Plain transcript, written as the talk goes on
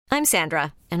I'm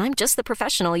Sandra, and I'm just the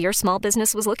professional your small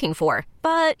business was looking for.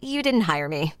 But you didn't hire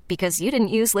me because you didn't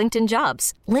use LinkedIn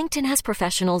Jobs. LinkedIn has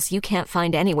professionals you can't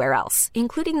find anywhere else,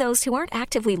 including those who aren't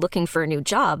actively looking for a new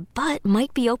job, but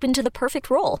might be open to the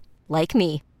perfect role, like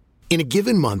me. In a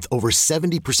given month, over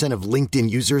 70% of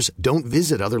LinkedIn users don't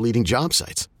visit other leading job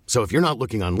sites. So if you're not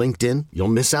looking on LinkedIn, you'll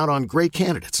miss out on great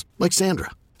candidates like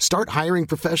Sandra. Start hiring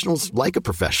professionals like a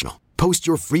professional. Post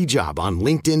your free job on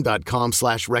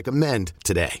linkedin.com/recommend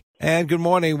today. And good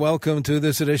morning. Welcome to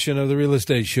this edition of the Real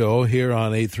Estate Show here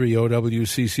on 830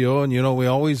 WCCO. And, you know, we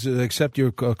always accept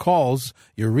your calls,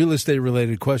 your real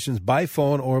estate-related questions by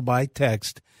phone or by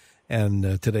text.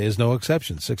 And today is no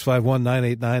exception.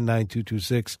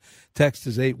 651-989-9226. Text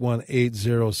is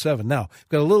 81807. Now, we've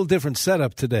got a little different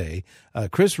setup today.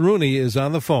 Chris Rooney is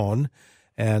on the phone,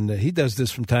 and he does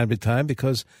this from time to time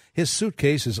because his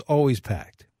suitcase is always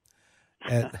packed.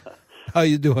 And how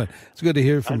you doing? It's good to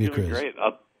hear from you, Chris. I'm doing great.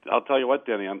 I'll tell you what,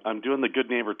 Denny, I'm doing the Good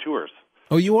Neighbor tours.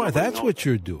 Oh, you are? That's what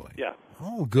you're doing? Yeah.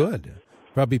 Oh, good.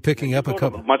 Probably picking up a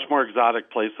couple. Much more exotic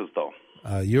places, though.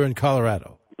 You're in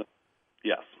Colorado?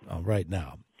 Yes. Right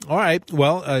now. All right.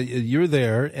 Well, you're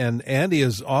there, and Andy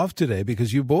is off today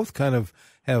because you both kind of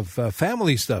have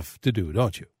family stuff to do,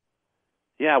 don't you?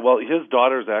 Yeah, well, his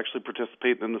daughter's actually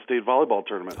participating in the state volleyball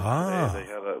tournament. Ah. They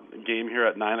had a game here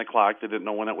at 9 o'clock. They didn't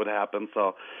know when it would happen,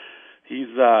 so he's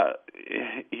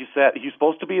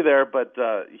supposed to be there, but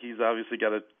he's obviously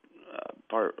got a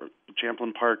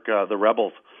Champlain Park, the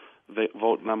Rebels,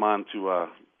 voting them on to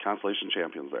consolation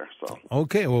champions there. So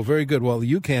okay, well, very good. Well,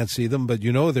 you can't see them, but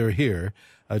you know they're here.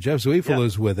 Jeff Zweifel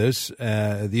is with us,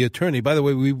 the attorney. By the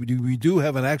way, we do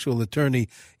have an actual attorney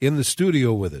in the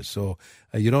studio with us, so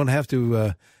you don't have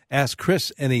to ask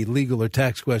Chris any legal or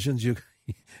tax questions. You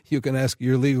can ask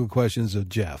your legal questions of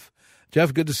Jeff.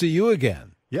 Jeff, good to see you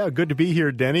again. Yeah, good to be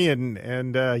here, Denny, and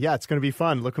yeah, it's going to be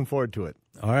fun. Looking forward to it.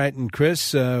 All right, and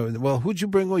Chris, well, who'd you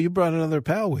bring? Well, you brought another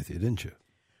pal with you, didn't you?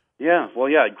 Yeah,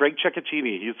 Greg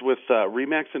Ceccattini. He's with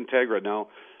Remax Integra. Now,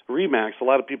 Remax, a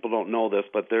lot of people don't know this,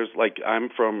 but there's I'm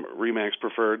from Remax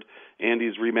Preferred,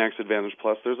 Andy's Remax Advantage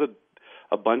Plus. There's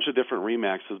a bunch of different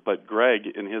Remaxes, but Greg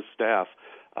and his staff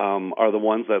are the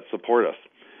ones that support us.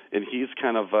 And he's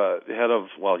kind of he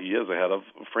is a head of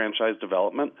franchise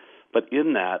development, but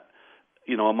in that,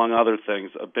 you know, among other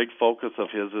things, a big focus of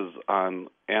his is on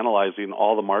analyzing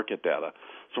all the market data.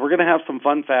 So we're going to have some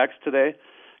fun facts today,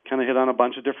 kind of hit on a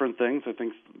bunch of different things. I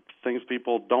think things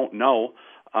people don't know,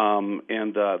 and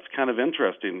it's kind of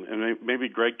interesting. And maybe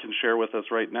Greg can share with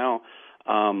us right now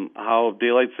how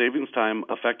daylight savings time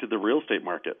affected the real estate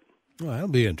market. Well, that'll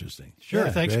be interesting. Sure,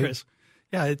 yeah, thanks, Greg. Chris.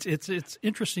 Yeah, it's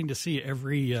interesting to see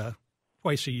every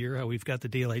twice a year how we've got the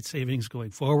daylight savings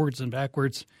going forwards and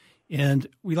backwards. And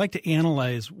we like to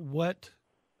analyze what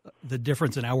the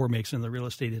difference in hour makes in the real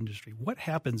estate industry. What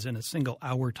happens in a single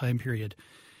hour time period?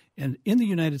 And in the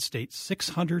United States,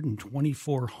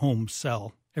 624 homes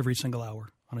sell every single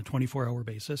hour on a 24-hour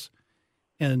basis.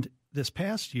 And this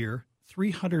past year,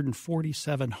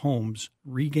 347 homes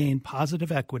regained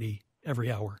positive equity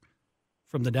every hour.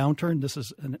 From the downturn, this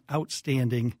is an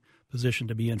outstanding position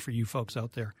to be in for you folks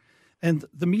out there. And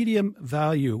the median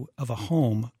value of a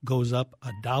home goes up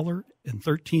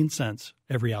 $1.13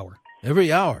 every hour.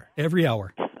 Every hour? Every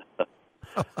hour.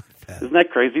 Isn't that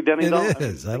crazy, Denny? It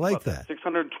is. I like that.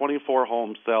 624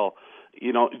 homes sell,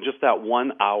 you know, just that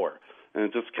 1 hour. And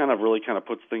it just kind of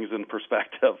puts things in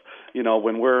perspective, you know,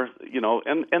 when we're, you know,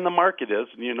 and the market is,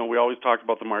 you know, we always talk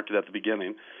about the market at the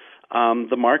beginning.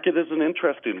 The market is an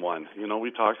interesting one. You know, we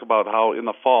talked about how in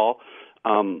the fall,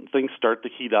 things start to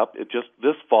heat up.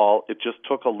 This fall, it just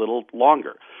took a little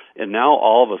longer. And now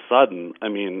all of a sudden, I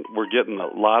mean, we're getting a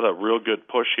lot of real good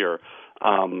push here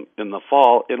in the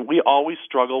fall. And we always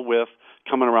struggle with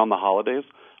coming around the holidays,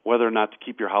 whether or not to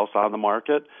keep your house on the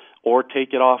market or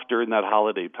take it off during that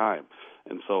holiday time.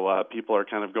 And so people are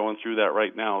kind of going through that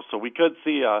right now. So we could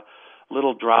see a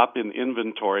little drop in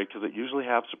inventory because it usually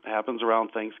happens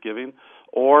around Thanksgiving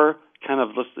or kind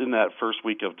of in that first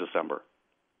week of December.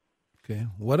 Okay.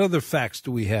 What other facts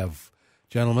do we have,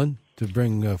 gentlemen, to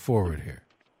bring forward here?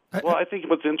 Well, I think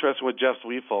what's interesting with Jeff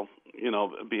Zweifel, you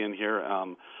know, being here,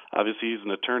 obviously he's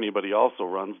an attorney, but he also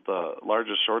runs the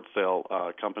largest short sale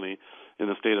company in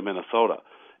the state of Minnesota.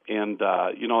 And,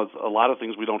 you know, it's a lot of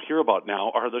things we don't hear about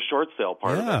now are the short sale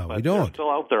part of it. But we don't. They're still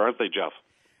out there, aren't they, Jeff?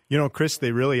 You know, Chris,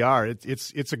 they really are.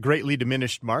 It's a greatly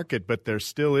diminished market, but there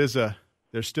still is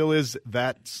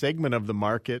that segment of the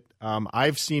market.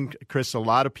 I've seen, Chris, a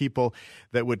lot of people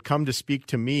that would come to speak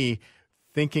to me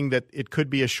thinking that it could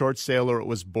be a short sale or it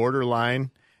was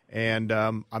borderline. And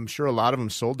I'm sure a lot of them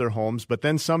sold their homes, but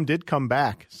then some did come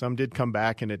back. Some did come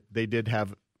back, and they did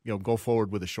have go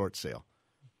forward with a short sale.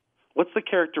 What's the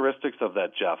characteristics of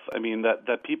that, Jeff? I mean,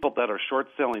 that people that are short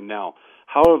selling now,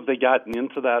 how have they gotten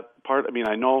into that part? I mean,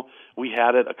 I know we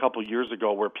had it a couple years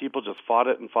ago where people just fought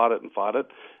it and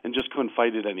just couldn't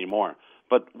fight it anymore.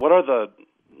 But what are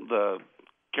the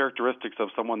characteristics of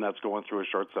someone that's going through a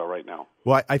short sale right now?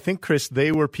 Well, I think, Chris,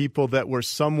 they were people that were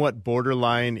somewhat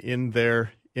borderline in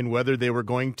whether they were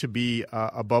going to be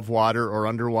above water or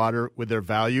underwater with their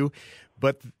value.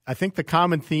 But I think the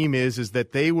common theme is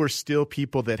that they were still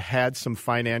people that had some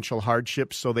financial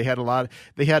hardships, so they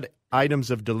had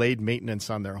items of delayed maintenance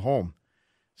on their home.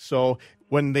 So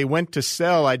when they went to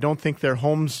sell, I don't think their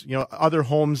homes, other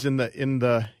homes in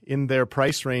their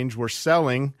price range were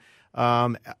selling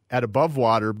at above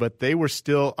water, but they were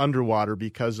still underwater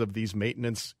because of these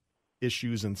maintenance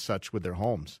issues and such with their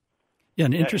homes. Yeah,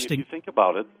 and interesting. If you think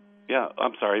about it,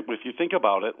 if you think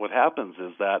about it, what happens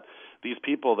is that these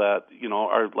people that,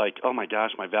 are like, oh my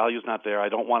gosh, my value's not there. I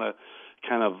don't want to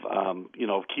kind of,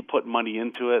 keep putting money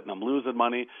into it and I'm losing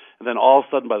money. And then all of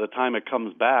a sudden, by the time it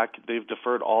comes back, they've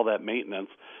deferred all that maintenance.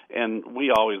 And we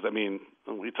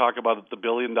talk about the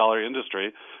billion-dollar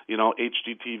industry,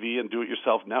 HGTV and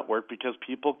do-it-yourself network, because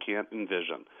people can't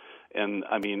envision. And,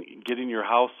 I mean, getting your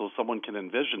house so someone can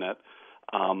envision it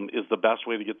is the best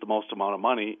way to get the most amount of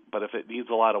money. But if it needs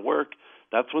a lot of work,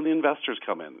 that's when the investors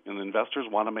come in. And the investors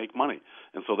want to make money.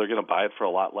 And so they're going to buy it for a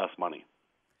lot less money.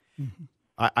 Mm-hmm.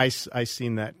 I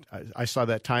seen that. I saw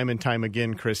that time and time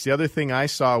again, Chris. The other thing I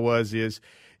saw is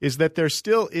that there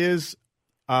still is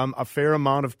a fair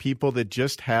amount of people that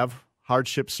just have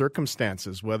hardship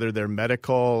circumstances, whether they're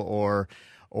medical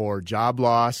or job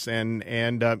loss, and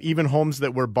even homes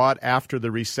that were bought after the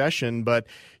recession. But,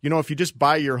 if you just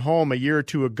buy your home a year or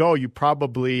two ago, you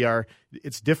probably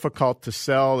it's difficult to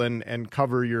sell and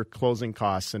cover your closing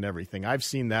costs and everything. I've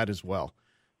seen that as well.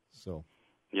 So.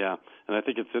 Yeah, and I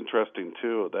think it's interesting,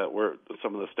 too, that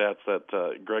some of the stats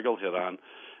that Greg will hit on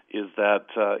is that,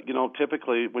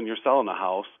 typically when you're selling a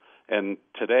house, and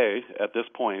today, at this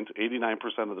point,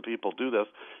 89% of the people do this,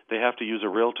 they have to use a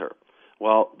realtor.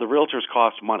 Well, the realtors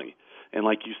cost money. And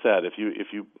like you said, if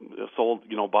you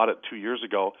bought it 2 years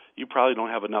ago, you probably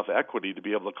don't have enough equity to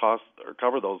be able to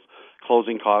cover those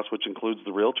closing costs, which includes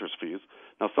the realtor's fees.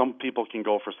 Now, some people can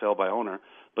go for sale by owner,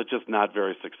 but just not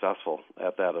very successful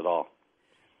at that at all.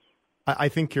 I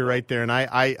think you're right there, and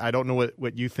I don't know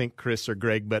what you think, Chris or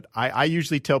Greg, but I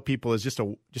usually tell people as just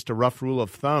a rough rule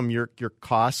of thumb, your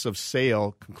costs of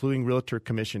sale, including realtor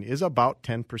commission, is about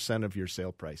 10% of your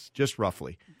sale price, just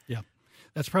roughly. Yeah,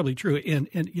 that's probably true. And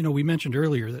we mentioned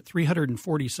earlier that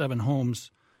 347 homes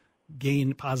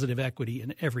gain positive equity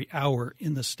in every hour.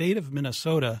 In the state of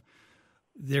Minnesota,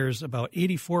 there's about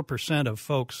 84% of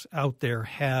folks out there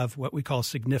have what we call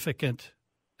significant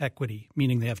equity,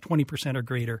 meaning they have 20% or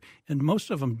greater. And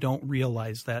most of them don't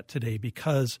realize that today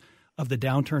because of the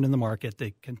downturn in the market.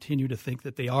 They continue to think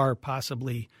that they are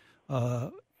possibly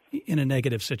in a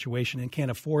negative situation and can't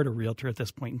afford a realtor at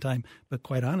this point in time. But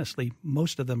quite honestly,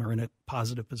 most of them are in a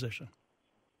positive position.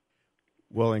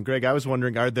 Well, and Greg, I was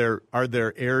wondering, are there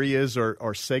areas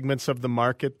or segments of the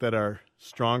market that are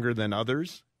stronger than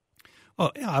others?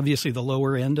 Well, obviously the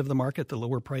lower end of the market, the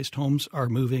lower priced homes are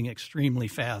moving extremely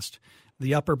fast.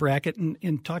 The upper bracket,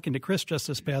 in talking to Chris just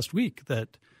this past week,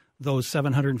 that those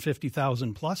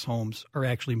 750,000 plus homes are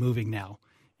actually moving now,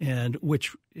 and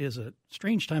which is a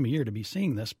strange time of year to be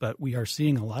seeing this, but we are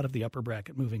seeing a lot of the upper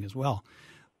bracket moving as well.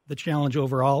 The challenge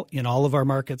overall in all of our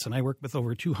markets, and I work with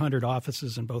over 200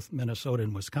 offices in both Minnesota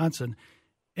and Wisconsin,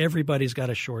 everybody's got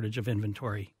a shortage of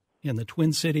inventory. In the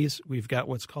Twin Cities, we've got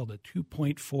what's called a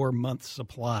 2.4-month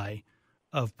supply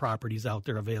of properties out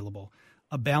there available.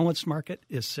 A balanced market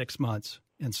is 6 months,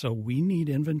 and so we need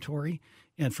inventory.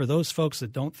 And for those folks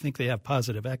that don't think they have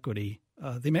positive equity,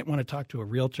 they might want to talk to a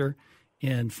realtor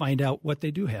and find out what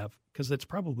they do have, because it's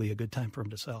probably a good time for them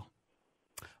to sell.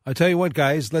 I'll tell you what,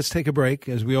 guys, let's take a break,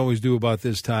 as we always do about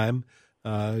this time.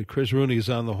 Chris Rooney is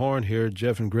on the horn here.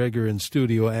 Jeff and Greg are in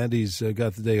studio. Andy's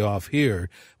got the day off here.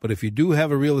 But if you do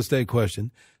have a real estate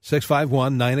question,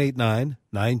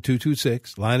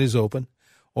 651-989-9226. Line is open.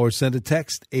 Or send a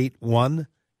text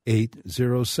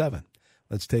 81807.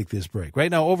 Let's take this break.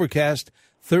 Right now, overcast,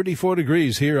 34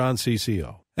 degrees here on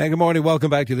CCO. And good morning. Welcome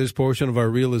back to this portion of our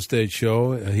real estate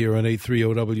show here on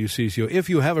 830 WCCO. If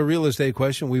you have a real estate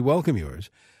question, we welcome yours.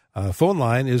 Phone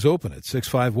line is open at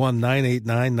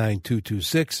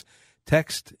 651-989-9226.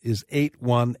 Text is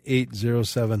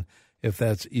 81807 if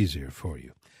that's easier for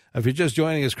you. If you're just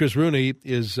joining us, Chris Rooney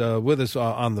is with us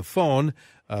on the phone.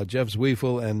 Jeff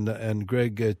Zwiefel and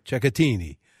Greg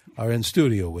Cecchetini are in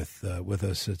studio with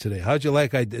us today. How'd you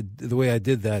like the way I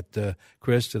did that,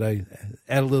 Chris? Did I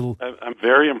add a little? I'm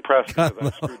very impressed because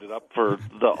I screwed it up for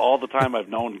all the time I've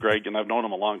known Greg, and I've known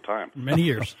him a long time. Many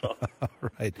years. All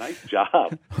right. Nice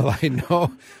job.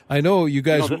 Well, I know you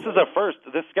guys. This is a first.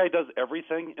 This guy does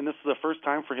everything, and this is the first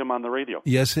time for him on the radio.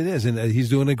 Yes, it is, and he's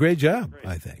doing a great job,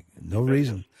 I think. No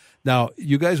reason. Now,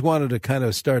 you guys wanted to kind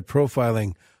of start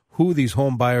profiling who these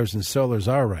home buyers and sellers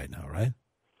are right now, right?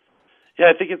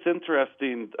 Yeah, I think it's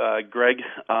interesting, Greg,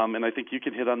 and I think you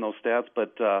can hit on those stats.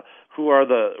 But who are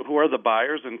the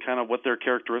buyers and kind of what their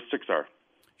characteristics are?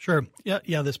 Sure.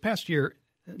 Yeah. This past year,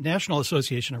 National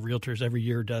Association of Realtors every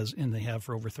year does, and they have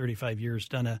for over 35 years,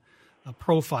 done a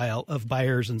profile of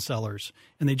buyers and sellers,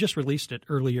 and they just released it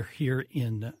earlier here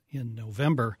in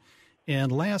November.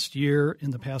 And last year, in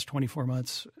the past 24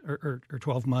 months or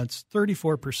 12 months,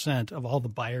 34% of all the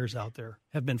buyers out there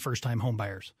have been first-time home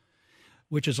buyers,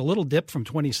 which is a little dip from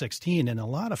 2016. And a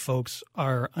lot of folks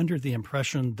are under the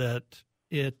impression that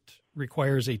it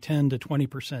requires a 10 to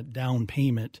 20% down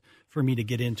payment for me to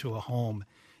get into a home.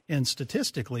 And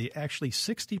statistically, actually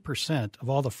 60% of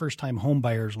all the first-time home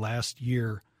buyers last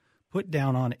year put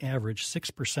down on average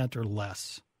 6% or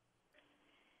less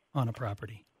on a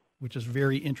property, which is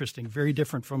very interesting, very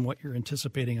different from what you're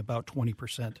anticipating, about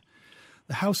 20%.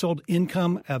 The household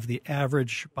income of the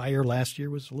average buyer last year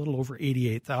was a little over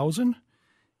 $88,000,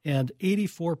 and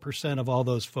 84% of all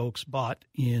those folks bought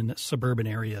in suburban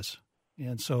areas.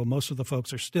 And so most of the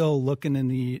folks are still looking in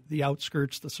the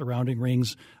outskirts, the surrounding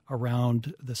rings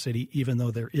around the city, even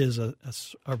though there is a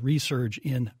resurge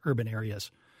in urban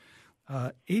areas.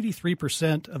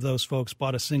 83% of those folks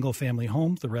bought a single-family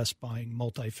home, the rest buying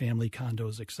multifamily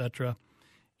condos, etc.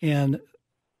 And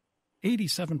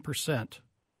 87%,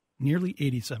 nearly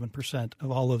 87%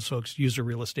 of all those folks use a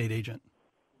real estate agent.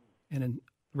 And the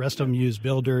rest of them use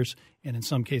builders, and in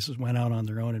some cases went out on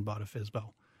their own and bought a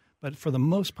FSBO. But for the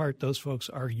most part, those folks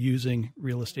are using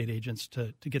real estate agents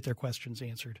to get their questions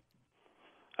answered.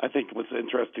 I think what's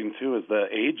interesting, too, is the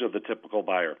age of the typical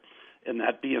buyer, and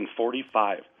that being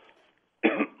 45.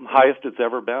 Highest it's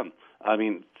ever been. I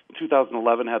mean,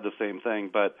 2011 had the same thing,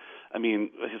 but, I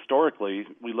mean, historically,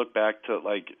 we look back to,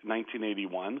 like,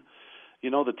 1981.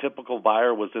 You know, the typical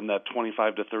buyer was in that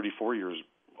 25 to 34 years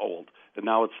old, and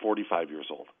now it's 45 years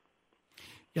old.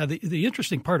 Yeah, the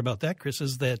interesting part about that, Chris,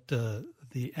 is that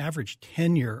the average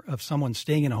tenure of someone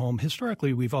staying in a home,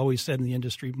 historically, we've always said in the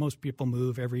industry, most people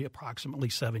move every approximately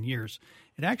 7 years.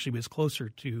 It actually was closer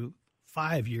to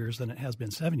 5 years than it has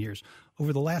been 7 years.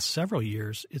 Over the last several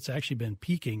years, it's actually been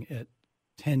peaking at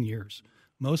 10 years.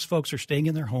 Most folks are staying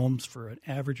in their homes for an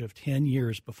average of 10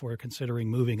 years before considering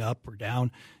moving up or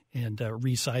down and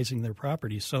resizing their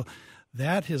property. So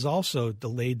that has also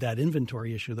delayed that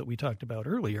inventory issue that we talked about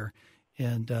earlier.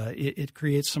 And it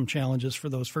creates some challenges for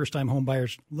those first-time home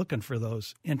buyers looking for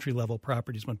those entry-level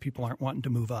properties when people aren't wanting to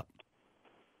move up.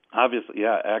 Obviously,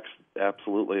 yeah,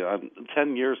 absolutely.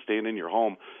 10 years staying in your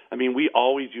home. I mean, we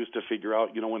always used to figure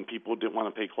out, you know, when people didn't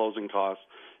want to pay closing costs,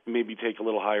 maybe take a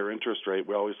little higher interest rate.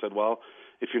 We always said, well,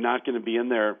 if you're not going to be in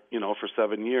there, you know, for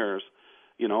 7 years,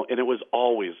 you know, and it was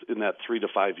always in that 3 to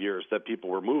 5 years that people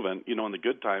were moving, you know, in the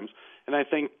good times. And I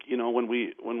think, you know, when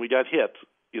we got hit,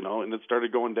 you know, and it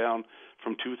started going down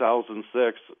from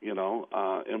 2006, you know,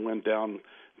 and went down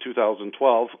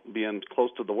 2012, being close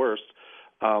to the worst.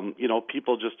 You know,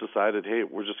 people just decided, hey,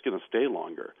 we're just going to stay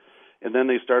longer. And then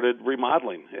they started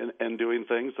remodeling and doing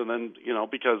things. And then, you know,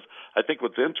 because I think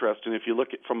what's interesting, if you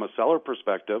look at from a seller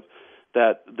perspective,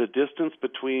 that the distance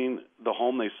between the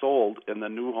home they sold and the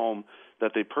new home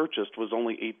that they purchased was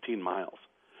only 18 miles.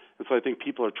 And so I think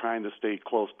people are trying to stay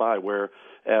close by,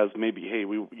 whereas maybe, hey,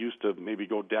 we used to maybe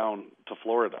go down to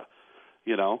Florida,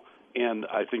 you know. And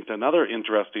I think another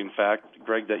interesting fact,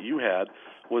 Greg, that you had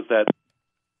was that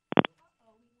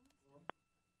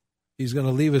he's going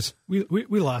to leave us.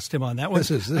 We lost him on that one.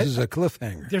 This is a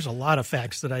cliffhanger. There's a lot of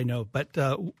facts that I know, but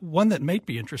one that might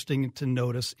be interesting to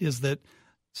notice is that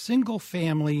single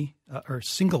family or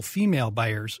single female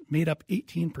buyers made up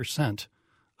 18%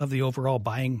 of the overall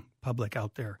buying public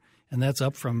out there. And that's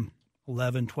up from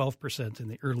 11, 12% in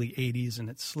the early 80s, and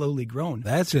it's slowly grown.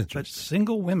 That's interesting. But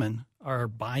single women are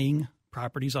buying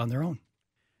properties on their own.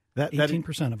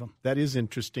 18% of them. That is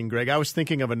interesting, Greg. I was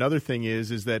thinking of another thing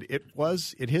is that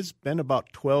it has been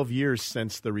about 12 years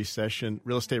since the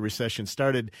real estate recession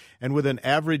started, and with an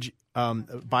average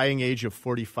buying age of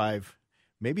 45,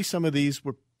 maybe some of these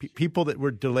were people that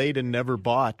were delayed and never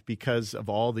bought because of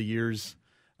all the years.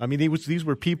 I mean, these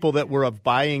were people that were of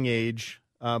buying age,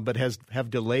 but have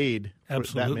delayed. Absolutely,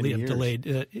 for that many years.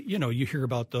 Delayed. You know, you hear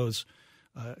about those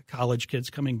college kids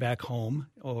coming back home,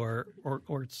 or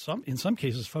in some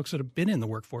cases, folks that have been in the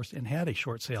workforce and had a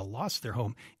short sale, lost their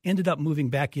home, ended up moving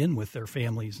back in with their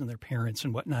families and their parents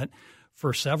and whatnot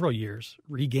for several years,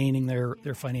 regaining their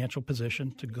financial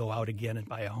position to go out again and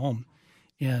buy a home.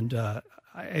 And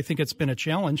I think it's been a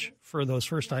challenge for those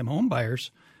first-time home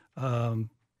buyers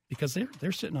because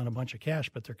they're sitting on a bunch of cash,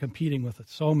 but they're competing with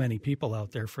so many people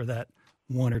out there for that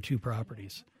one or two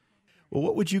properties. Well,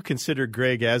 what would you consider,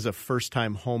 Greg, as a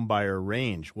first-time home buyer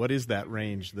range? What is that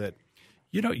range that?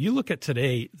 You look at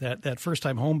today, that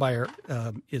first-time home buyer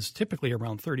is typically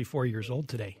around 34 years old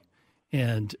today.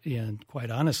 And quite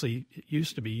honestly, it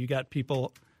used to be you got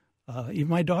people, even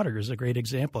my daughter is a great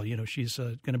example. She's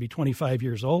going to be 25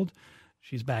 years old.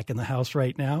 She's back in the house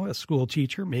right now, a school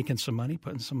teacher, making some money,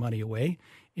 putting some money away,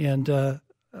 and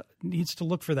needs to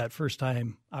look for that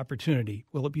first-time opportunity.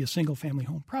 Will it be a single-family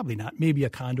home? Probably not. Maybe a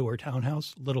condo or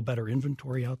townhouse, a little better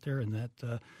inventory out there in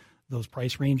that those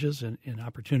price ranges and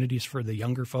opportunities for the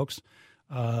younger folks.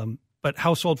 But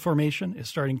household formation is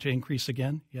starting to increase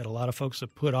again. You had a lot of folks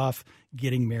that put off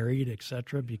getting married, et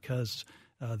cetera, because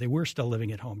they were still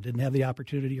living at home, didn't have the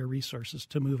opportunity or resources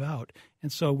to move out.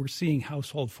 And so we're seeing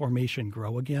household formation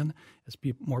grow again as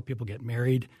more people get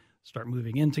married, start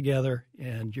moving in together,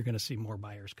 and you're going to see more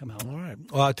buyers come out. All right.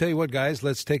 Well, I'll tell you what, guys,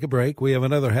 let's take a break. We have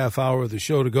another half hour of the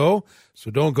show to go,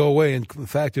 so don't go away. In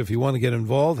fact, if you want to get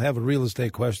involved, have a real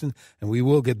estate question, and we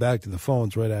will get back to the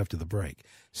phones right after the break.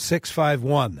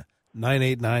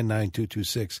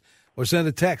 651-989-9226, or send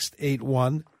a text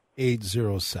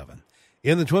 81807.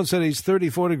 In the Twin Cities,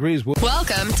 34 degrees.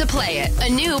 Welcome to Play It, a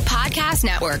new podcast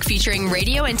network featuring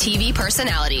radio and TV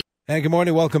personalities. And good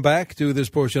morning. Welcome back to this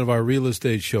portion of our real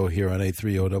estate show here on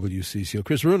 830 WCCO.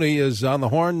 Chris Rooney is on the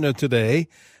horn today,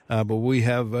 but we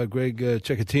have Greg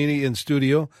Cecchettini in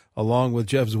studio along with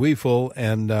Jeff Zwiefel.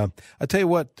 And I tell you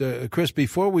what, Chris,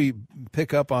 before we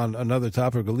pick up on another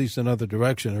topic, at least another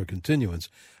direction or continuance,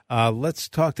 let's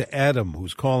talk to Adam,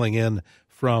 who's calling in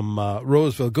from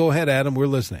Roseville. Go ahead, Adam. We're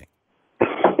listening.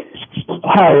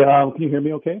 Hi. Can you hear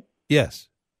me okay? Yes.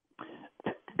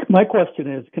 My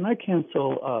question is, can I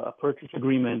cancel a purchase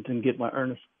agreement and get my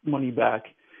earnest money back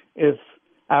if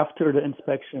after the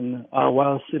inspection,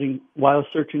 while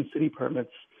searching city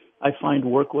permits, I find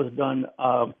work was done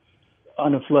on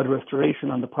a flood restoration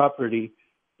on the property,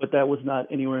 but that was not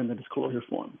anywhere in the disclosure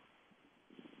form?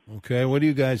 Okay. What do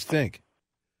you guys think?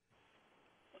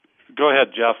 Go ahead,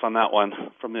 Jeff, on that one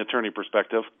from the attorney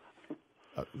perspective.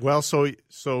 Well, so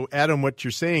Adam, what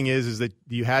you're saying is that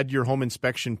you had your home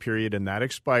inspection period and that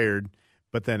expired,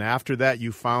 but then after that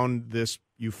you found this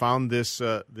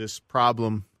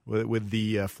problem with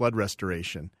the flood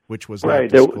restoration, which was not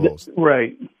disclosed.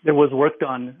 Right. There was work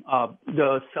done.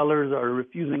 The sellers are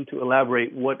refusing to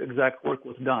elaborate what exact work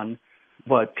was done,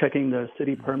 but checking the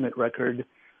city permit record,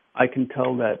 I can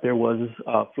tell that there was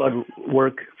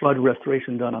flood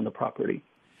restoration done on the property.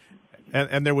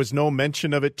 And there was no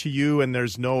mention of it to you, and there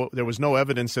was no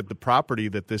evidence at the property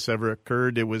that this ever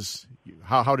occurred. It was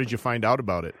how did you find out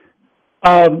about it?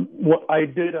 What I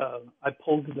did, I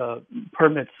pulled the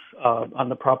permits on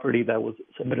the property that was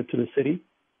submitted to the city,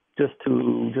 just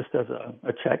as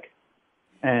a check,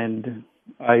 and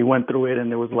I went through it,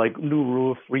 and there was like new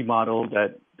roof, remodel,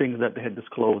 things that they had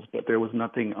disclosed, but there was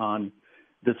nothing on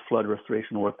this flood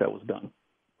restoration work that was done.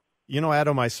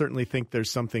 Adam, I certainly think there's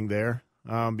something there.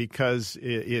 Because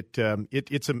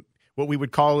it's what we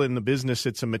would call in the business,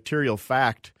 it's a material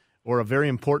fact or a very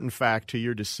important fact to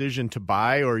your decision to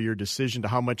buy or your decision to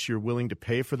how much you're willing to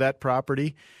pay for that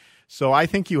property. So I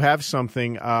think you have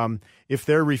something. If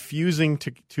they're refusing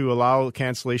to allow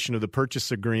cancellation of the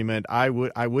purchase agreement, I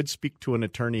would speak to an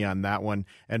attorney on that one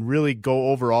and really go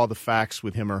over all the facts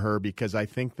with him or her, because I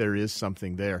think there is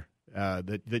something there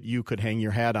that you could hang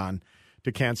your hat on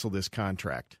to cancel this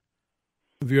contract.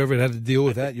 Have you ever had to deal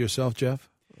with that yourself, Jeff,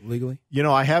 legally?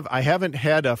 I haven't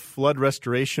had a flood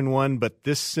restoration one, but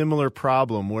this similar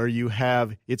problem where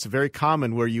it's very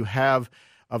common where you have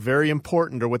a very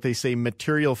important, or what they say,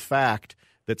 material fact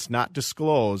that's not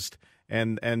disclosed,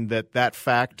 and that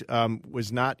fact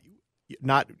was not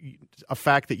a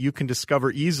fact that you can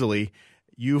discover easily.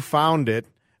 You found it,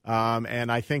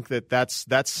 and I think that's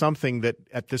something that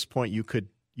at this point you could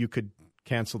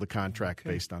cancel the contract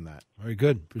based on that. Very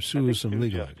good. Pursue some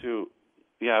legal.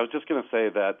 Yeah, I was just going to say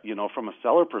that, from a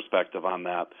seller perspective on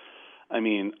that, I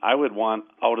mean, I would want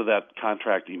out of that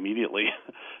contract immediately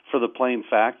for the plain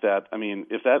fact that, I mean,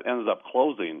 if that ends up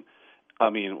closing,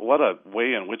 I mean, what a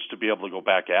way in which to be able to go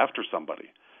back after somebody,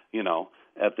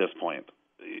 at this point.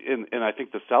 and I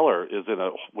think the seller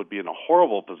would be in a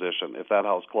horrible position if that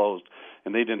house closed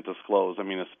and they didn't disclose. I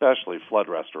mean, especially flood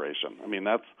restoration.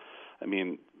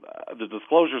 The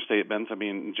disclosure statement,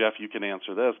 Jeff, you can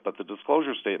answer this, but the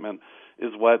disclosure statement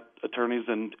is what attorneys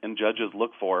and judges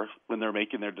look for when they're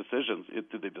making their decisions.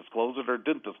 Did they disclose it or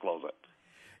didn't disclose it?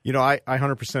 I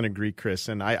 100% agree, Chris.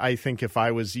 And I think if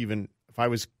I was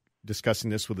discussing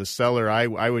this with a seller,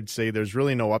 I would say there's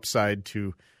really no upside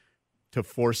to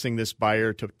forcing this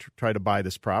buyer to try to buy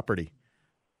this property.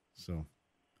 So,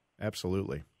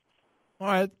 absolutely. All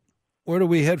right. Where do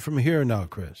we head from here now,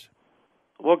 Chris?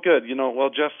 Well, good.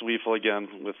 Jeff Zwiefel again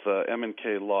with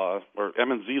M&K Law or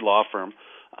M&Z Law Firm.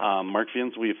 Mark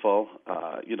Van Zwiefel,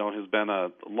 has been a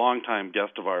longtime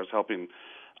guest of ours, helping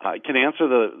can answer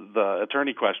the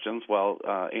attorney questions while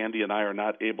Andy and I are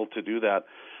not able to do that.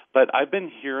 But I've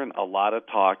been hearing a lot of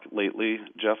talk lately,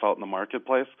 Jeff, out in the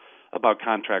marketplace about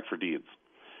contract for deeds.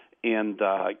 And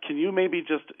can you maybe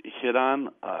just hit on,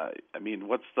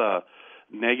 what's the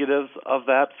negatives of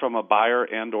that from a buyer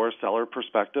and or seller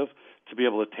perspective to be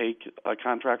able to take a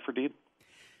contract for deed?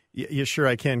 Yeah, sure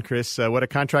I can, Chris. What a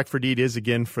contract for deed is,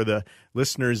 again, for the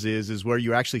listeners, is where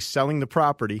you're actually selling the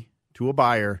property to a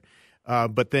buyer,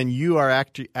 but then you are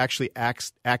actually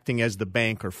acting as the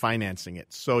bank or financing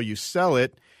it. So you sell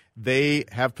it, they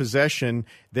have possession,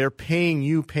 they're paying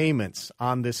you payments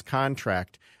on this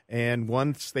contract, and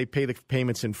once they pay the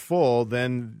payments in full,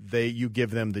 then you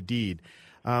give them the deed.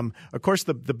 Of course,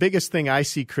 the biggest thing I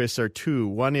see, Chris, are two.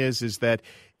 One is that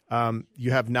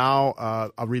you have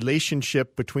now a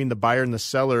relationship between the buyer and the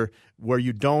seller where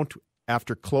you don't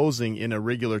after closing in a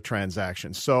regular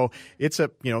transaction. So it's a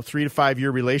 3 to 5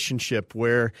 year relationship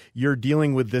where you're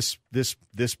dealing with this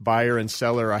buyer and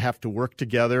seller. I have to work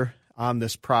together on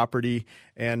this property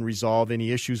and resolve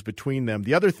any issues between them.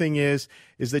 The other thing is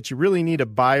that you really need a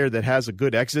buyer that has a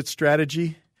good exit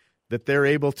strategy, that they're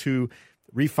able to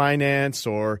refinance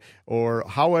or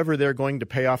however they're going to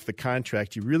pay off the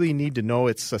contract. You really need to know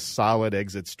it's a solid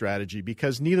exit strategy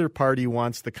because neither party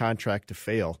wants the contract to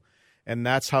fail. And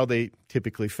that's how they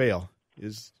typically fail,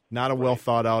 is not a well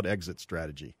thought out exit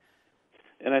strategy.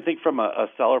 And I think from a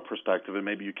seller perspective, and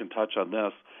maybe you can touch on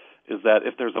this, is that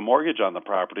if there's a mortgage on the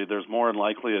property, there's more than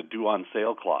likely a due on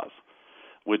sale clause,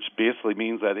 which basically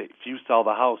means that if you sell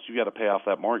the house, you got to pay off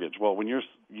that mortgage. Well, when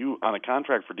you on a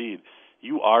contract for deed,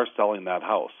 you are selling that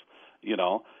house,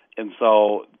 and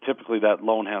so typically that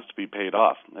loan has to be paid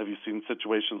off. Have you seen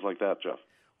situations like that, Jeff?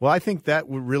 Well, I think that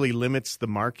really limits the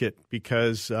market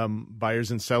because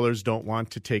buyers and sellers don't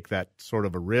want to take that sort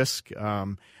of a risk.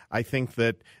 I think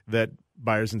that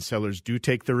buyers and sellers do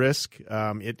take the risk.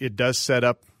 It does set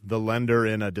up the lender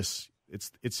in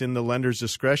it's in the lender's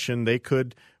discretion. They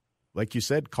could, like you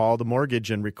said, call the mortgage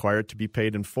and require it to be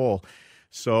paid in full.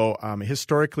 So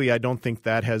historically, I don't think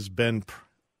that has been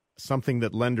something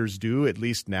that lenders do, at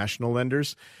least national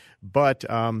lenders. But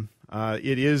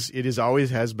it is always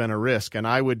has been a risk, and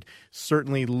I would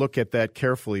certainly look at that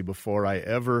carefully before I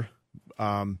ever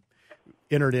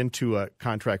entered into a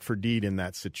contract for deed in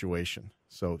that situation.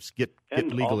 So get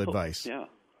legal advice. Yeah,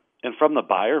 and from the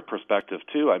buyer perspective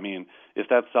too. If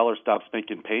that seller stops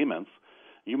making payments,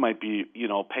 you might be,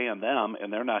 paying them,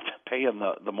 and they're not paying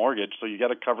the mortgage, so you got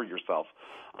to cover yourself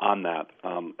on that.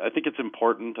 I think it's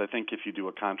important. I think if you do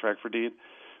a contract for deed,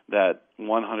 that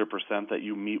 100% that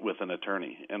you meet with an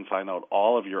attorney and find out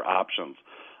all of your options,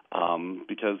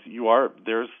 because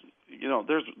there's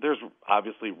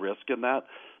obviously risk in that,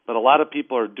 but a lot of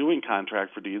people are doing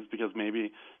contract for deeds because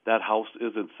maybe that house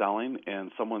isn't selling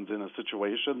and someone's in a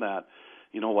situation that,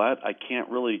 I can't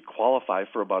really qualify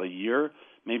for about a year,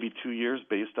 maybe 2 years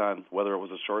based on whether it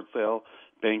was a short sale,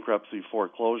 bankruptcy,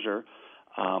 foreclosure,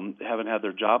 haven't had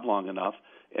their job long enough.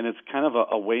 And it's kind of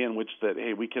a way in which that,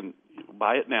 hey, we can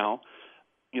buy it now,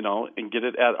 and get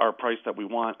it at our price that we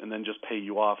want and then just pay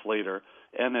you off later.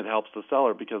 And it helps the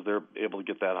seller because they're able to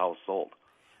get that house sold.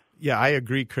 Yeah, I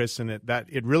agree, Chris, and that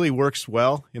it really works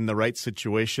well in the right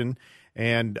situation.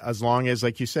 And as long as,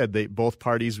 like you said, both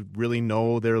parties really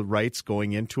know their rights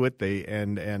going into it,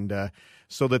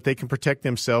 so that they can protect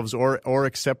themselves or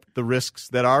accept the risks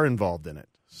that are involved in it.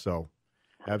 So,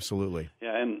 absolutely.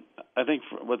 Yeah, and I think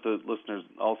what the listeners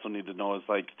also need to know is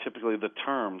typically the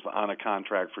terms on a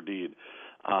contract for deed.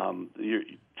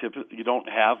 You don't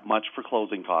have much for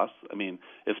closing costs.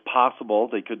 It's possible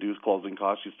they could do closing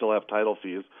costs. You still have title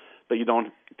fees, but you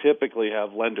don't typically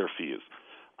have lender fees.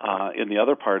 And the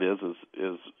other part is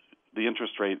the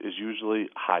interest rate is usually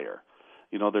higher.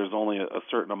 There's only a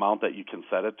certain amount that you can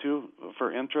set it to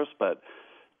for interest, but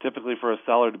typically for a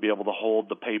seller to be able to hold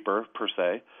the paper per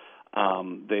se,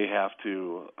 they have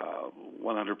to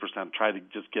 100% try to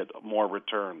just get more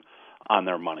return on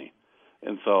their money.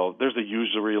 And so there's a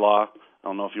usury law. I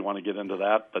don't know if you want to get into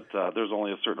that, but there's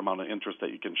only a certain amount of interest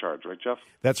that you can charge, right, Jeff?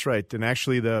 That's right. And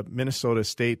actually the Minnesota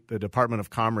State, the Department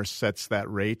of Commerce sets that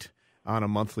rate on a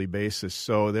monthly basis.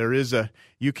 So there is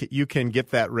you can get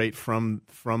that rate from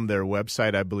their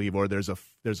website, I believe, or there's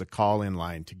a call-in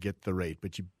line to get the rate.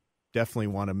 But you definitely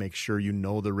want to make sure you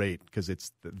know the rate, because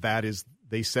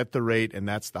they set the rate, and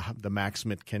that's the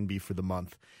maximum it can be for the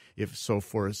month.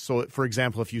 For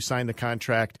example, if you sign the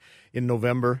contract in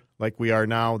November, like we are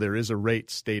now, there is a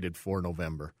rate stated for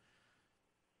November.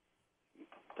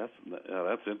 That's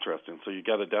interesting. So you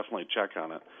got to definitely check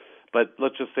on it. But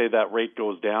let's just say that rate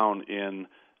goes down in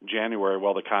January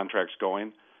while the contract's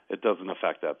going. It doesn't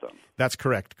affect that then. That's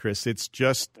correct, Chris. It's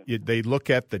just they look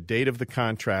at the date of the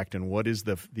contract and what is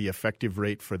the effective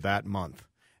rate for that month,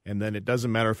 and then it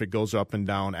doesn't matter if it goes up and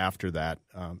down after that.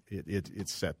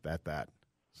 It's set at that.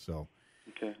 So,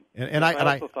 okay. And I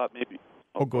also thought maybe.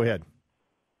 Oh, go ahead.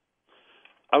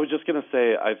 I was just going to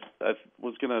say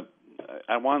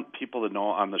I want people to know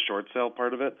on the short sale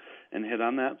part of it and hit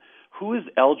on that. Who is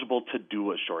eligible to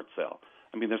do a short sale?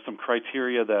 I mean, there's some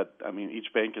criteria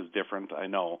each bank is different, I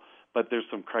know, but there's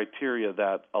some criteria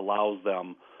that allows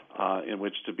them in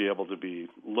which to be able to be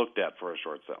looked at for a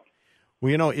short sale.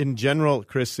 Well, in general,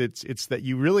 Chris, it's that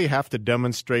you really have to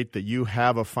demonstrate that you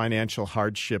have a financial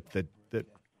hardship that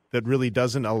really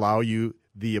doesn't allow you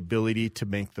the ability to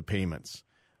make the payments.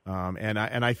 And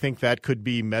I think that could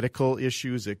be medical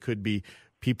issues. It could be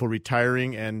people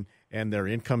retiring and their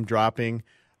income dropping.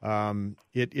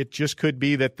 It just could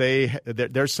be that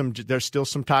there's still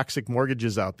some toxic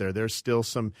mortgages out there. There's still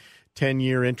some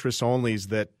 10-year interest onlys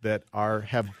that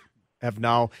have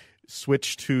now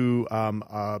switched to an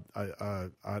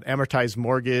amortized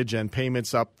mortgage and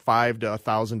payments up $500 to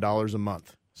 $1,000 a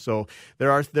month. So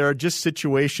there are just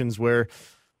situations where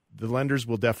the lenders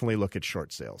will definitely look at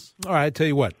short sales. All right, I tell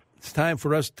you what, it's time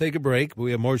for us to take a break.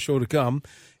 We have more show to come.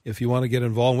 If you want to get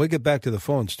involved, we'll get back to the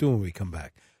phones too when we come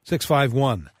back.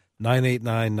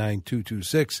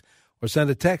 651-989-9226 or send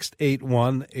a text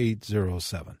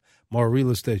 81807. More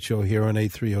Real Estate Show here on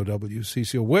 830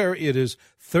 WCCO, where it is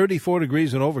 34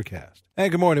 degrees and overcast. And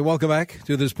good morning. Welcome back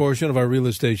to this portion of our Real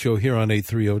Estate Show here on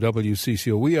 830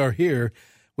 WCCO. We are here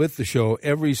with the show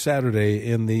every Saturday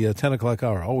in the 10 o'clock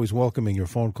hour, always welcoming your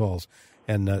phone calls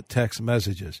and text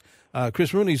messages.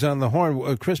 Chris Rooney's on the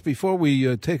horn. Chris, before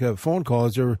we take a phone call,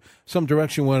 is there some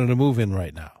direction you wanted to move in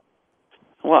right now?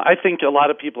 Well, I think a lot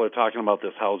of people are talking about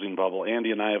this housing bubble.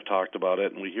 Andy and I have talked about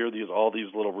it, and we hear all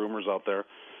these little rumors out there.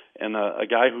 And a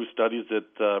guy who studies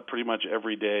it pretty much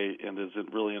every day and is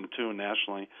really in tune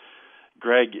nationally,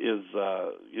 Greg is,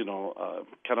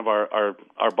 kind of our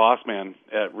boss man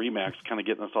at RE/MAX, kind of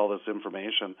getting us all this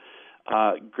information.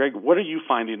 Greg, what are you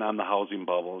finding on the housing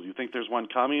bubble? Do you think there's one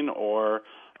coming, or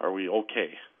are we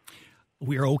okay?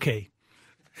 We're okay.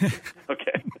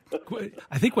 Okay.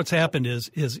 I think what's happened is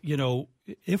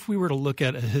if we were to look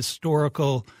at a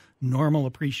historical normal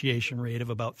appreciation rate of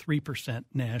about 3%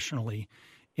 nationally,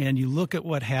 and you look at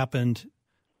what happened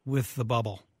with the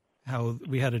bubble, how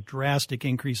we had a drastic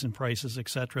increase in prices, et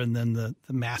cetera, and then the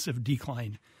massive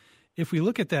decline. If we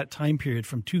look at that time period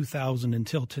from 2000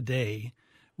 until today,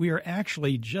 we are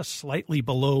actually just slightly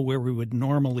below where we would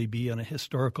normally be on a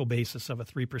historical basis of a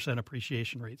 3%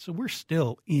 appreciation rate. So we're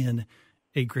still in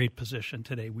a great position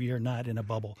today. We are not in a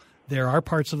bubble. There are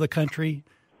parts of the country,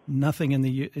 nothing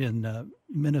in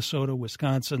Minnesota,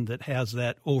 Wisconsin, that has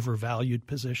that overvalued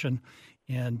position.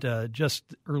 And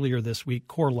just earlier this week,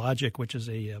 CoreLogic, which is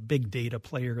a big data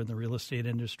player in the real estate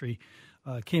industry,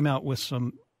 came out with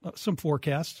some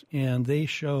forecasts, and they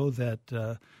show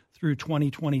that through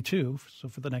 2022, so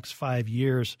for the next 5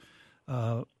 years,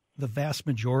 the vast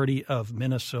majority of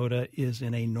Minnesota is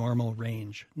in a normal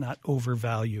range, not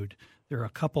overvalued. There are a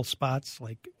couple spots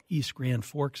like East Grand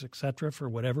Forks, et cetera, for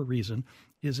whatever reason,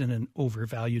 is in an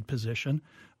overvalued position.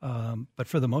 But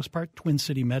for the most part, Twin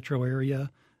City metro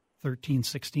area, 13,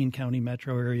 16 county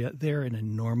metro area, they're in a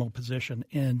normal position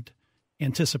and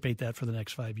anticipate that for the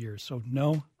next 5 years. So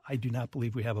no, I do not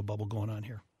believe we have a bubble going on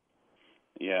here.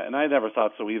 Yeah, and I never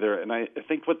thought so either. And I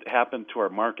think what happened to our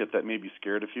market that maybe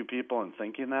scared a few people in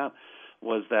thinking that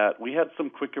was that we had some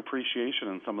quick appreciation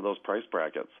in some of those price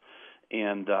brackets.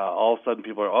 And all of a sudden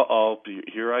people are,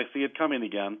 here I see it coming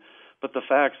again. But the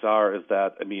facts are is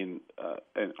that,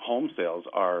 home sales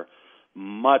are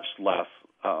much less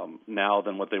now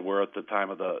than what they were at the time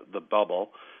of the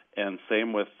bubble. And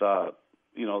same with,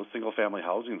 single-family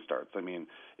housing starts.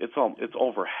 It's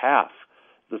over half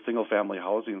the single-family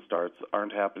housing starts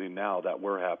aren't happening now that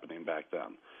were happening back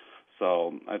then.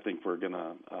 So I think we're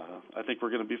gonna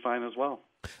be fine as well.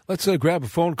 Let's grab a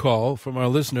phone call from our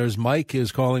listeners. Mike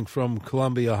is calling from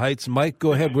Columbia Heights. Mike,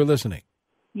 go ahead. We're listening.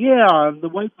 Yeah, the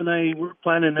wife and I, we're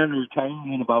planning on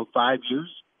retiring in about 5 years,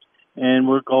 and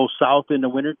we'll go south in the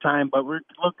wintertime, but we're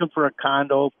looking for a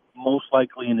condo, most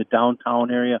likely in the downtown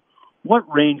area. What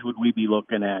range would we be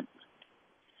looking at?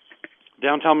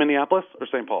 Downtown Minneapolis or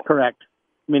St. Paul? Correct.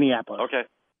 Minneapolis. Okay.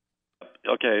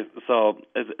 So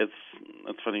it's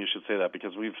funny you should say that,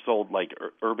 because we've sold like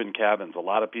urban cabins. A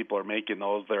lot of people are making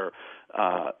those their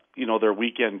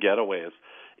weekend getaways.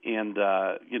 And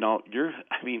to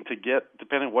get,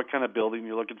 depending on what kind of building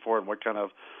you're looking for and what kind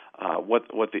of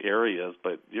what the area is,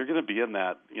 but you're going to be in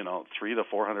that $300,000 to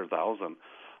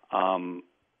 $400,000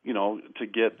 to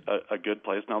get a good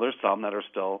place. Now there's some that are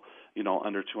still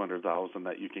under $200,000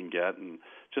 that you can get, and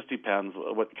just depends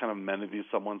what kind of amenities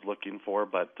someone's looking for.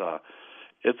 But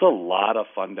it's a lot of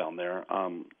fun down there,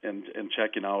 and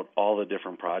checking out all the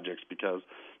different projects, because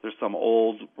there's some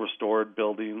old restored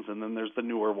buildings, and then there's the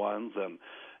newer ones,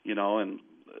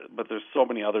 but there's so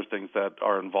many other things that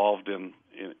are involved in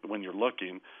when you're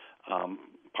looking,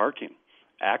 parking,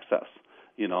 access.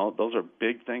 Those are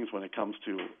big things when it comes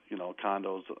to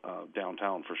condos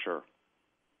downtown for sure.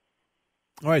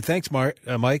 All right, thanks,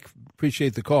 Mike.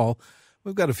 Appreciate the call.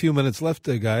 We've got a few minutes left,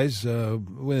 guys,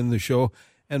 in the show.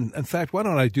 And in fact, why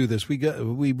don't I do this?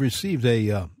 We received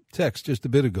a text just a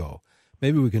bit ago.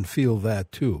 Maybe we can feel that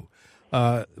too.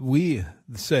 We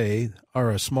are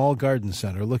a small garden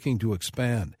center looking to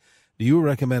expand. Do you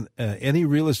recommend any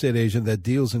real estate agent that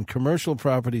deals in commercial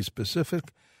property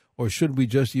specific, or should we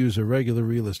just use a regular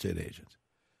real estate agent?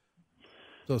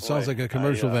 So it sounds like a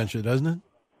commercial venture, doesn't it?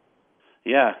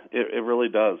 Yeah, it really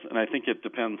does. And I think it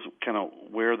depends kind of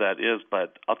where that is.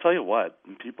 But I'll tell you what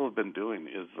people have been doing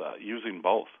is using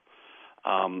both.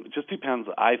 It just depends,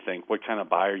 I think, what kind of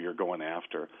buyer you're going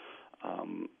after.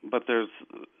 But there's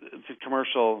the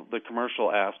commercial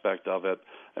aspect of it.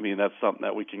 I mean, that's something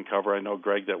that we can cover. I know,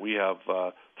 Greg, that we have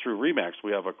through RE/MAX,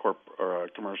 we have a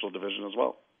commercial division as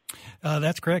well.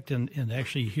 That's correct. And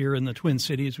actually here in the Twin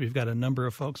Cities, we've got a number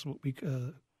of folks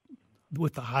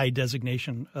with the high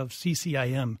designation of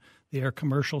CCIM. They are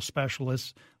commercial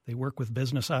specialists. They work with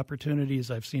business opportunities.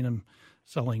 I've seen them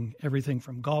selling everything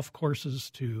from golf courses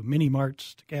to mini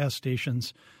marts to gas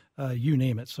stations, you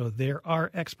name it. So there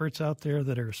are experts out there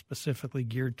that are specifically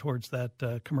geared towards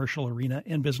that commercial arena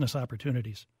and business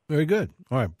opportunities. Very good.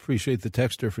 All right. Appreciate the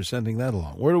texter for sending that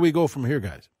along. Where do we go from here,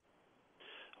 guys?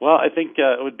 Well, I think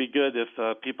it would be good if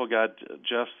people got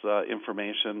Jeff's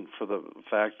information, for the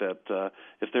fact that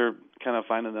if they're kind of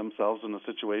finding themselves in a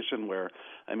situation where,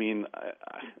 I mean,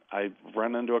 I've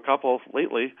run into a couple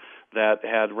lately that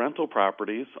had rental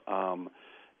properties,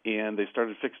 and they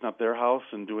started fixing up their house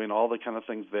and doing all the kind of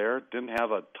things there, didn't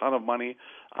have a ton of money.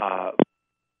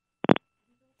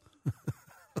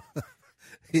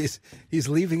 He's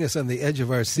leaving us on the edge of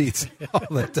our seats all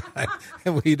the time,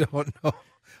 and we don't know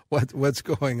what's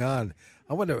going on.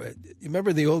 I wonder. You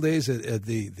remember the old days at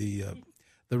the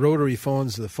rotary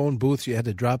phones, the phone booths? You had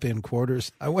to drop in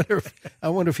quarters. I wonder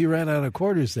if he ran out of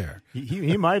quarters there.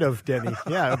 He might have, Denny.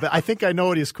 Yeah, but I think I know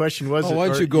what his question was. Oh, why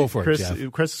don't you go for Chris, it,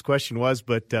 Jeff? Chris's question was,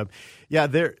 but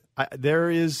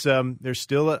there's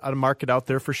still a market out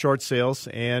there for short sales,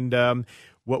 and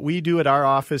what we do at our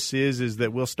office is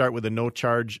that we'll start with a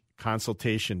no-charge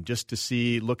consultation just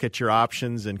to look at your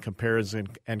options and comparison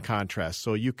and contrast.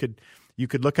 So you could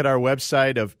look at our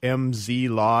website of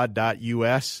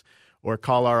mzlaw.us or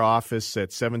call our office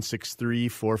at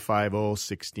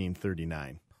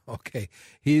 763-450-1639. Okay,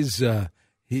 he's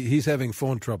having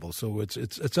phone trouble, so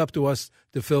it's up to us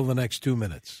to fill the next 2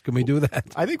 minutes. Can we do that?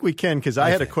 I think we can, because I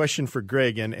had a question for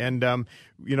Greg, and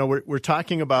we're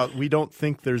talking about, we don't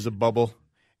think there's a bubble.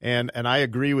 And I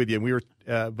agree with you.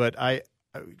 But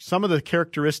some of the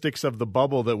characteristics of the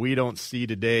bubble that we don't see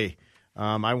today.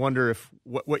 I wonder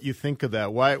what you think of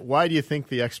that. Why do you think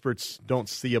the experts don't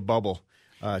see a bubble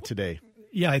today?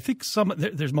 Yeah, I think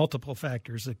there's multiple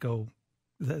factors that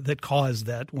cause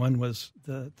that. One was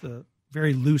the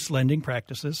very loose lending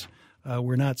practices.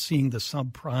 We're not seeing the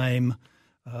subprime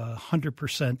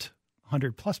 100%.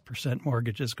 100+%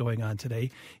 mortgages going on today.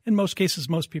 In most cases,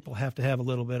 most people have to have a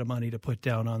little bit of money to put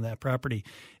down on that property.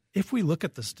 If we look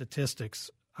at the statistics,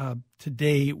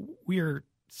 today we are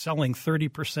selling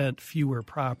 30% fewer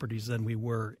properties than we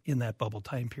were in that bubble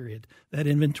time period. That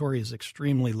inventory is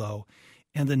extremely low.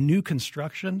 And the new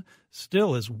construction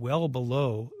still is well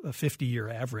below a 50-year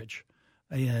average.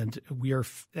 And we are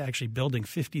actually building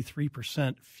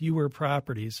 53% fewer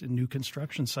properties in new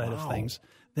construction side of things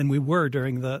than we were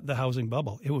during the housing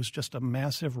bubble. It was just a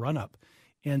massive run-up.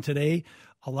 And today,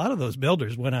 a lot of those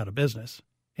builders went out of business,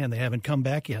 and they haven't come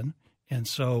back in. And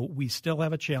so we still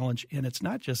have a challenge, and it's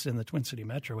not just in the Twin City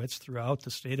Metro. It's throughout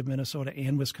the state of Minnesota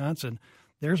and Wisconsin.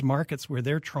 There's markets where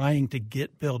they're trying to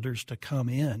get builders to come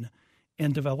in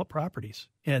and develop properties,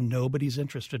 and nobody's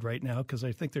interested right now because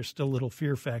I think there's still a little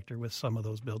fear factor with some of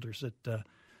those builders that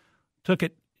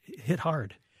hit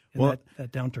hard in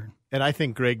that downturn. And I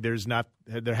think, Greg,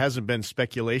 there hasn't been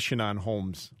speculation on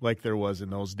homes like there was in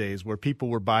those days where people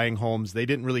were buying homes. They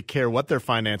didn't really care what their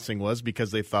financing was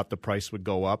because they thought the price would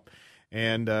go up.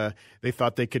 And they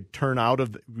thought they could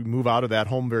move out of that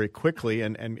home very quickly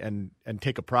and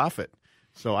take a profit.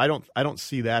 So I don't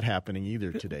see that happening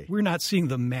either today. We're not seeing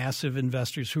the massive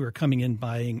investors who are coming in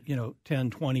buying 10,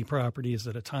 20 properties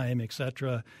at a time, et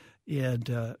cetera.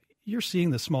 And you're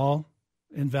seeing the small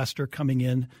investor coming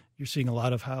in. You're seeing a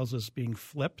lot of houses being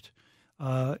flipped.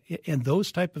 And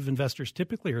those type of investors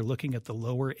typically are looking at the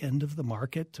lower end of the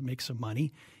market to make some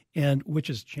money, and which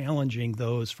is challenging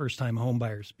those first-time home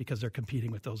buyers because they're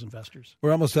competing with those investors.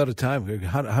 We're almost out of time, Greg.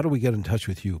 How do we get in touch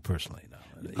with you personally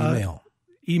now?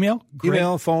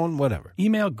 Email, phone, whatever.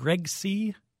 Email Greg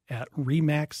C. at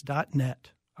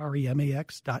remax.net,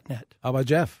 REMAX.net. How about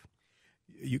Jeff?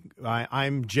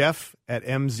 I'm Jeff at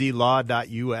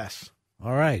mzlaw.us.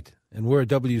 All right. And we're at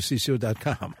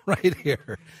WCCO.com right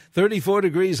here. 34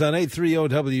 degrees on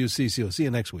 830 WCCO. See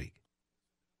you next week.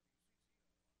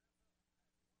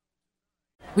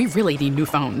 We really need new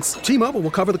phones. T-Mobile will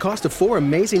cover the cost of 4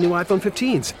 amazing new iPhone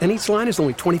 15s, and each line is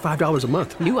only $25 a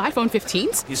month. New iPhone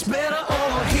 15s? It's better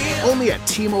over here. Only at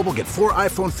T-Mobile, get 4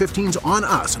 iPhone 15s on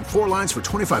us and 4 lines for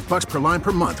 $25 per line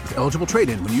per month with eligible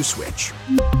trade-in when you switch.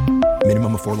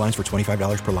 Minimum of 4 lines for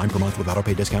 $25 per line per month with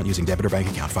autopay discount using debit or bank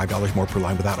account. $5 more per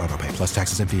line without autopay, plus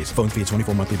taxes and fees. Phone fee at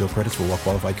 24 monthly bill credits for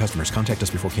well-qualified customers. Contact us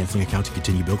before canceling account to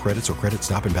continue bill credits or credit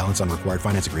stop and balance on required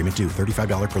finance agreement due.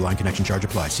 $35 per line connection charge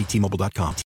applies. See T-Mobile.com.